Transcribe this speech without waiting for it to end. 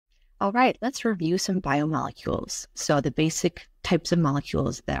All right, let's review some biomolecules. So the basic types of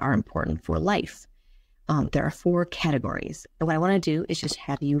molecules that are important for life. There are 4 categories. And what I want to do is just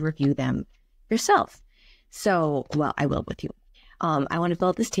have you review them yourself. So, well, I will with you. I want to fill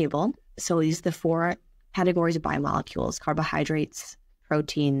out this table. So these are the 4 categories of biomolecules: carbohydrates,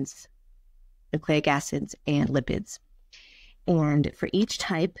 proteins, nucleic acids, and lipids. And for each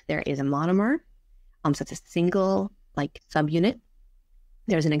type, there is a monomer. So it's a single subunit.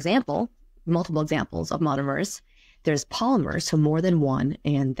 There's an example, multiple examples of monomers. There's polymers, so more than one,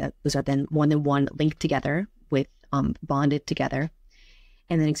 and those are then more than one linked together with bonded together.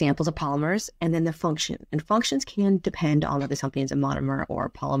 And then examples of polymers, and then the function. And functions can depend on whether something is a monomer or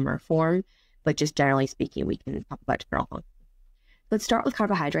polymer form, but just generally speaking, we can talk about general functions. Let's start with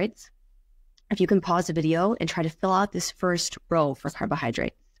carbohydrates. If you can pause the video and try to fill out this first row for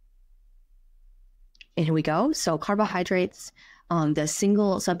carbohydrates. And here we go. So carbohydrates, the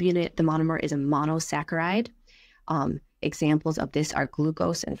single subunit, the monomer, is a monosaccharide. Examples of this are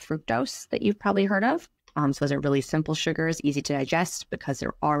glucose and fructose that you've probably heard of. So those are really simple sugars, easy to digest because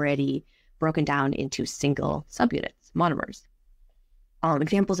they're already broken down into single subunits, monomers.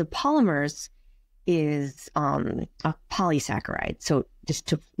 Examples of polymers is a polysaccharide. So just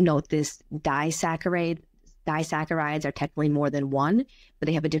to note this, disaccharides are technically more than one, but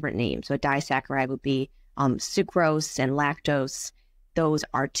they have a different name. So a disaccharide would be sucrose and lactose. Those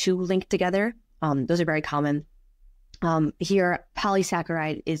are 2 linked together. Those are very common. Here,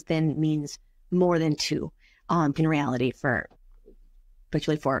 polysaccharide means more than 2 in reality,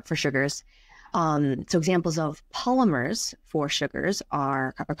 particularly for sugars. So examples of polymers for sugars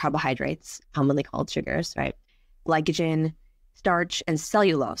are carbohydrates, commonly called sugars, right? Glycogen, starch, and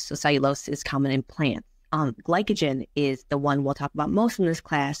cellulose. So cellulose is common in plants. Glycogen is the one we'll talk about most in this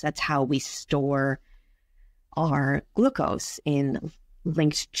class. That's how we store our glucose in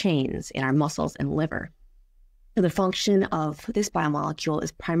linked chains in our muscles and liver. So the function of this biomolecule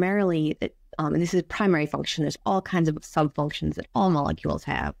is primarily that, and this is primary function. There's all kinds of subfunctions that all molecules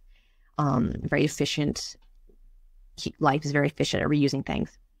have. Very efficient. Life is very efficient at reusing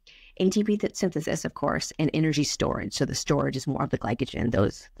things. ATP synthesis, of course, and energy storage. So the storage is more of the glycogen,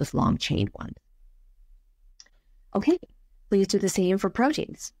 those long chain ones. Okay, please do the same for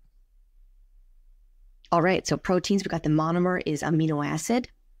proteins. All right, so proteins, we got the monomer is amino acid.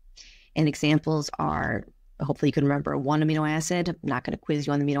 And examples are, hopefully you can remember, one amino acid. I'm not going to quiz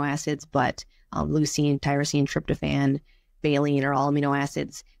you on the amino acids, but leucine, tyrosine, tryptophan, valine are all amino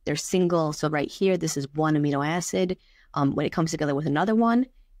acids. They're single, so right here, this is one amino acid. When it comes together with another one,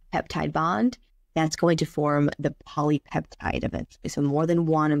 peptide bond, that's going to form the polypeptide eventually. So more than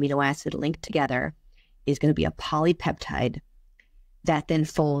one amino acid linked together is going to be a polypeptide that then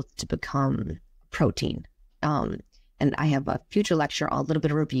folds to become protein. And I have a future lecture, a little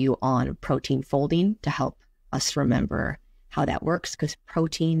bit of review on protein folding to help us remember how that works, because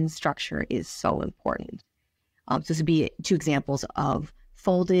protein structure is so important. So this would be 2 examples of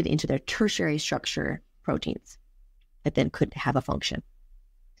folded into their tertiary structure proteins that then could have a function.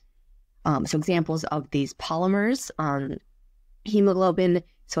 So examples of these polymers, hemoglobin,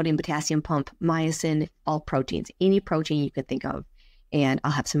 sodium potassium pump, myosin, all proteins, any protein you could think of. And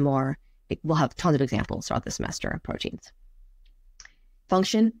I'll have some more, we'll have tons of examples throughout the semester of proteins.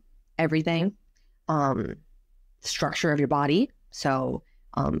 Function, everything. Structure of your body. So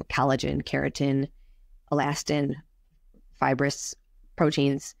collagen, keratin, elastin, fibrous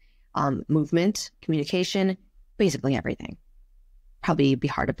proteins, movement, communication, basically everything. Probably be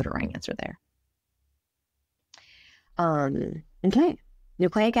hard to put a right answer there. Okay,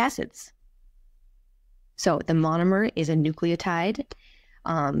 nucleic acids. So the monomer is a nucleotide.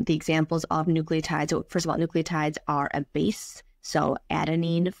 The examples of nucleotides, so first of all, nucleotides are a base. So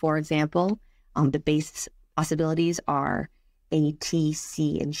adenine, for example, the base possibilities are A, T,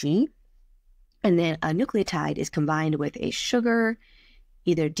 C, and G. And then a nucleotide is combined with a sugar,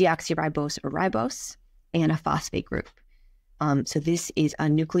 either deoxyribose or ribose, and a phosphate group. So this is a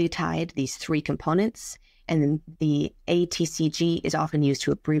nucleotide, these 3 components, and then the ATCG is often used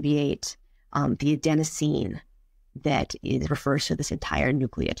to abbreviate the adenosine that refers to this entire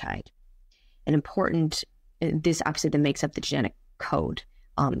nucleotide. An important, this obviously then makes up the genetic code.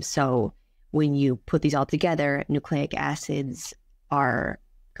 So when you put these all together, nucleic acids are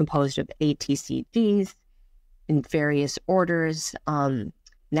composed of ATCGs in various orders.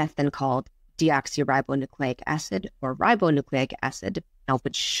 That's then called deoxyribonucleic acid or ribonucleic acid, now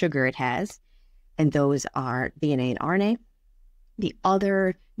which sugar it has. And those are DNA and RNA. The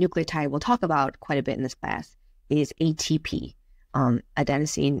other nucleotide we'll talk about quite a bit in this class is ATP,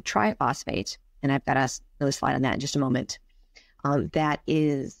 adenosine triphosphate. And I've got another slide on that in just a moment. That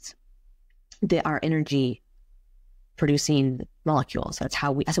is they are energy producing molecules. That's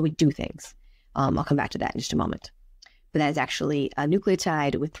how we do things. I'll come back to that in just a moment. But that is actually a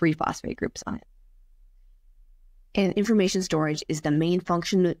nucleotide with 3 phosphate groups on it. And information storage is the main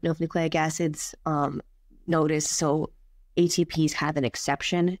function of nucleic acids. Notice, so ATPs have an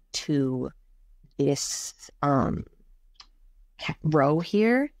exception to this row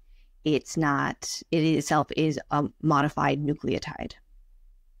here. It itself is a modified nucleotide.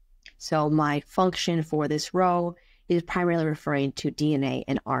 So my function for this row is primarily referring to DNA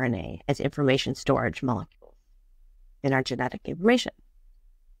and RNA as information storage molecules in our genetic information.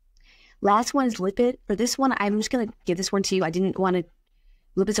 Last one is lipid. For this one, I'm just going to give this one to you. I didn't want to,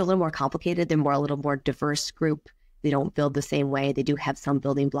 lipids are a little more complicated. They're a little more diverse group. They don't build the same way. They do have some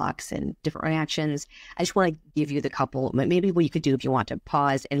building blocks and different reactions. I just want to give you the couple, maybe what you could do if you want to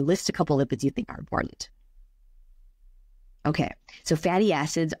pause and list a couple lipids you think are important. Okay, so fatty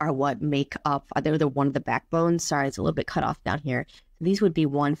acids are what make up, they're one of the backbones. Sorry, it's a little bit cut off down here. These would be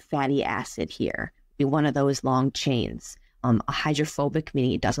one fatty acid here, be one of those long chains. A hydrophobic,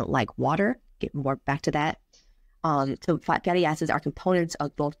 meaning it doesn't like water. Get more back to that. So fatty acids are components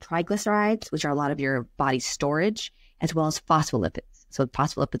of both triglycerides, which are a lot of your body's storage, as well as phospholipids. So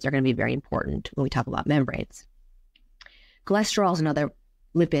phospholipids are going to be very important when we talk about membranes. Cholesterol is another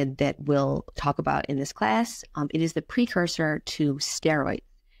lipid that we'll talk about in this class. It is the precursor to steroids.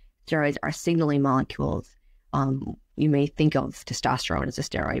 Steroids are signaling molecules. You may think of testosterone as a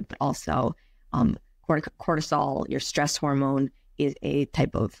steroid, but also cortisol, your stress hormone, is a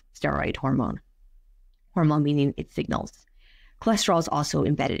type of steroid hormone. Hormone meaning it signals. Cholesterol is also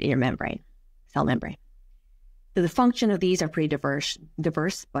embedded in your membrane, cell membrane. So the function of these are pretty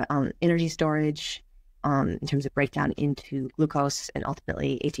diverse, but energy storage, in terms of breakdown into glucose and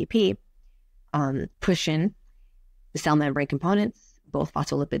ultimately ATP, push in the cell membrane components, both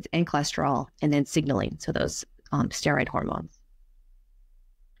phospholipids and cholesterol, and then signaling, so those steroid hormones.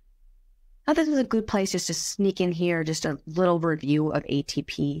 Now this is a good place just to sneak in here, just a little review of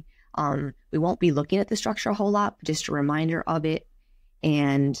ATP. We won't be looking at the structure a whole lot, but just a reminder of it,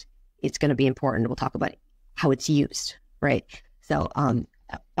 and it's going to be important. We'll talk about how it's used, right? So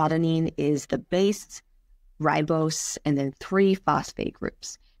adenine is the base, ribose, and then 3 phosphate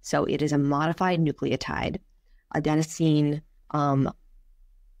groups. So it is a modified nucleotide. Adenosine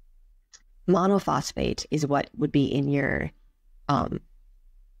monophosphate is what would be in your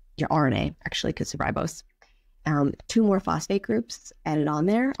RNA, actually, because of ribose. 2 more phosphate groups added on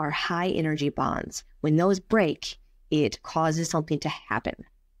there are high energy bonds. When those break, it causes something to happen.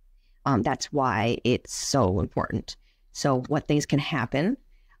 That's why it's so important. So what things can happen?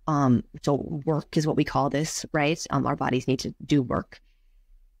 So work is what we call this, right? Our bodies need to do work.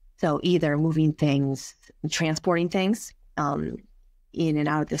 So either moving things, transporting things in and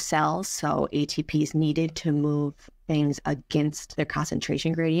out of the cells. So ATP is needed to move things against their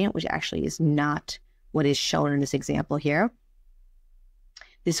concentration gradient, which actually is not what is shown in this example here.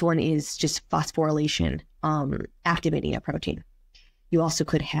 This one is just phosphorylation, activating a protein. You also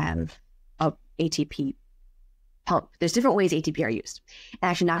could have a ATP pump. There's different ways ATP are used. I'm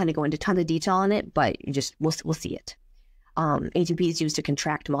actually not going to go into tons of detail on it, but we'll see it. ATP is used to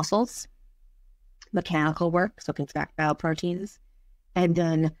contract muscles, mechanical work, so contract bioproteins. And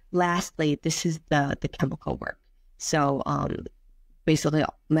then lastly, this is the chemical work. So basically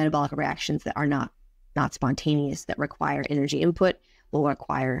metabolic reactions that are not spontaneous, that require energy input, will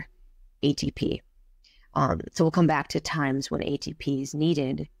require ATP. So we'll come back to times when ATP is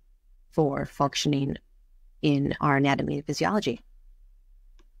needed for functioning in our anatomy and physiology.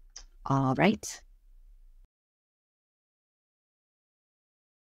 All right.